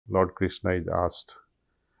Lord Krishna is asked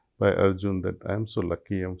by Arjun that I am so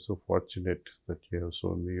lucky, I am so fortunate that you have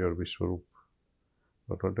shown me your Vishwarup.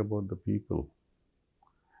 But what about the people?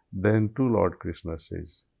 Then too Lord Krishna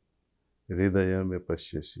says, Hridaya me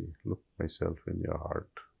pashyasi, look myself in your heart.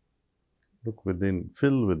 Look within,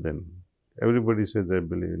 fill within. Everybody says, I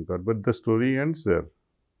believe in God, but the story ends there.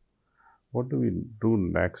 What do we do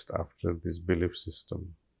next after this belief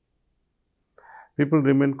system? People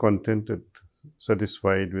remain contented,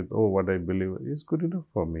 satisfied with, oh, what I believe is good enough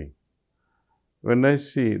for me. When I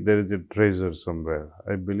see there is a treasure somewhere,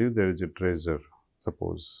 I believe there is a treasure,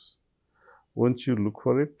 suppose. Won't you look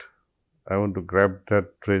for it? I want to grab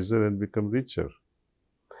that treasure and become richer.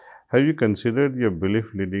 Have you considered your belief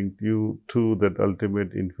leading you to that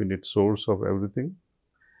ultimate infinite source of everything?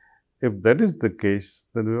 If that is the case,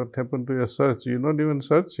 then what happened to your search? You're not even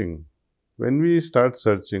searching. When we start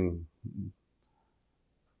searching,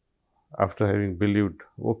 after having believed,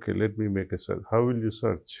 okay, let me make a search. How will you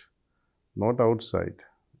search? Not outside,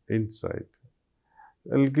 inside.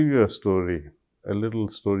 I'll give you a story, a little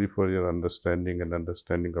story for your understanding and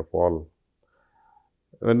understanding of all.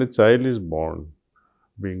 When a child is born,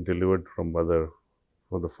 being delivered from mother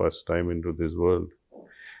for the first time into this world, as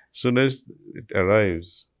soon as it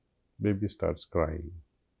arrives, baby starts crying.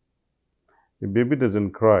 If baby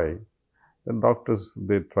doesn't cry, the doctors,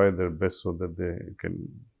 they try their best so that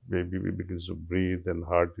baby begins to breathe and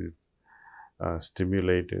heart is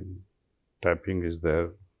stimulated, tapping is there.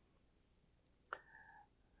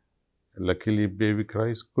 Luckily, if baby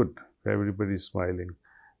cries, good, everybody is smiling.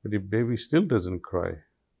 But if baby still doesn't cry,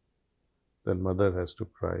 then mother has to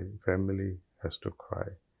cry, family has to cry,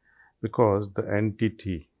 because the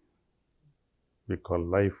entity we call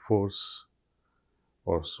life force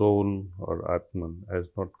or soul or Atman has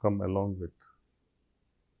not come along with.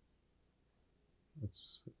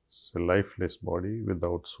 It's a lifeless body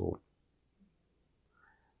without soul.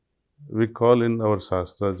 We call in our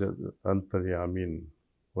Shastras Antaryamin,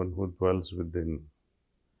 one who dwells within.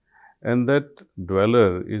 And that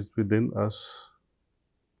dweller is within us.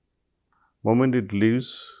 Moment it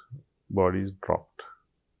leaves, body is dropped.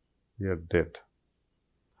 We are dead.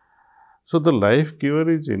 So the life giver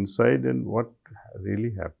is inside, and what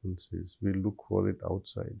really happens is we look for it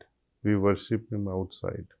outside. We worship him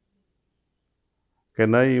outside.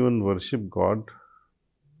 Can I even worship God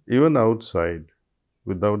even outside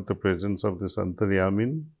without the presence of this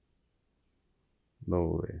Antaryamin?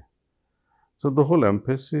 No way. So the whole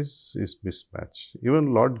emphasis is mismatched.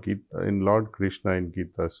 Even Lord Krishna in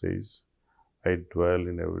Gita says, I dwell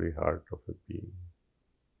in every heart of a being.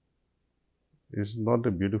 Is not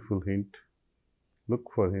a beautiful hint?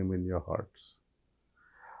 Look for him in your hearts.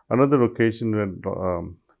 Another occasion when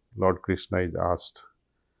Lord Krishna is asked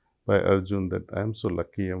by Arjun that I am so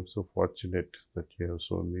lucky, I am so fortunate that you have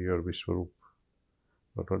shown me your Vishwarup.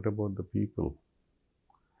 But what about the people?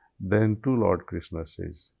 Then too Lord Krishna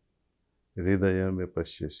says, Hridaya me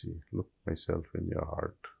pashyasi, look myself in your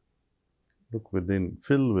heart. Look within,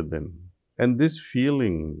 fill within. And these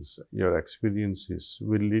feelings, your experiences,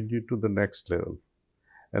 will lead you to the next level.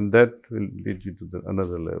 And that will lead you to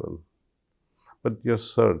another level. But your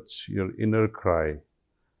search, your inner cry,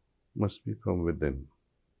 must be from within.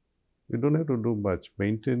 You don't have to do much.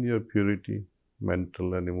 Maintain your purity,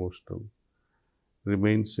 mental and emotional.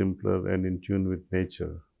 Remain simpler and in tune with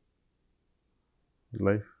nature.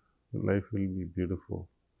 Life will be beautiful.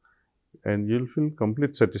 And you'll feel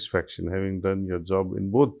complete satisfaction having done your job in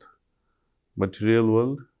both material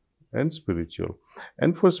world and spiritual.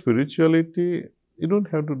 And for spirituality, you don't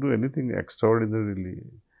have to do anything extraordinarily.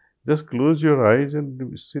 Just close your eyes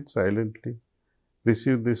and sit silently.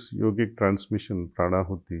 Receive this yogic transmission,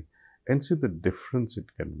 pranahuti, and see the difference it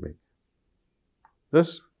can make.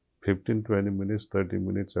 Just 15, 20 minutes, 30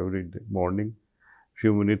 minutes every day, morning,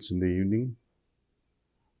 few minutes in the evening,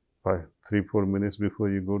 3-4 minutes before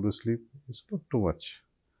you go to sleep. It's not too much.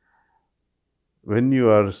 When you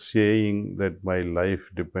are saying that my life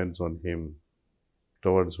depends on him,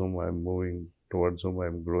 towards whom I am moving, towards whom I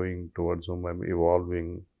am growing, towards whom I am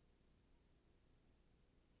evolving,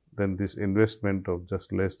 then this investment of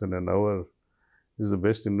just less than an hour is the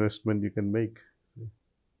best investment you can make.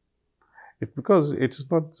 Because it's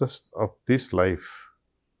not just of this life,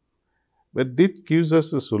 but it gives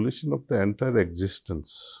us a solution of the entire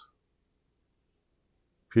existence,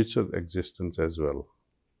 future existence as well.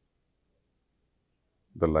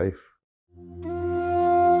 The life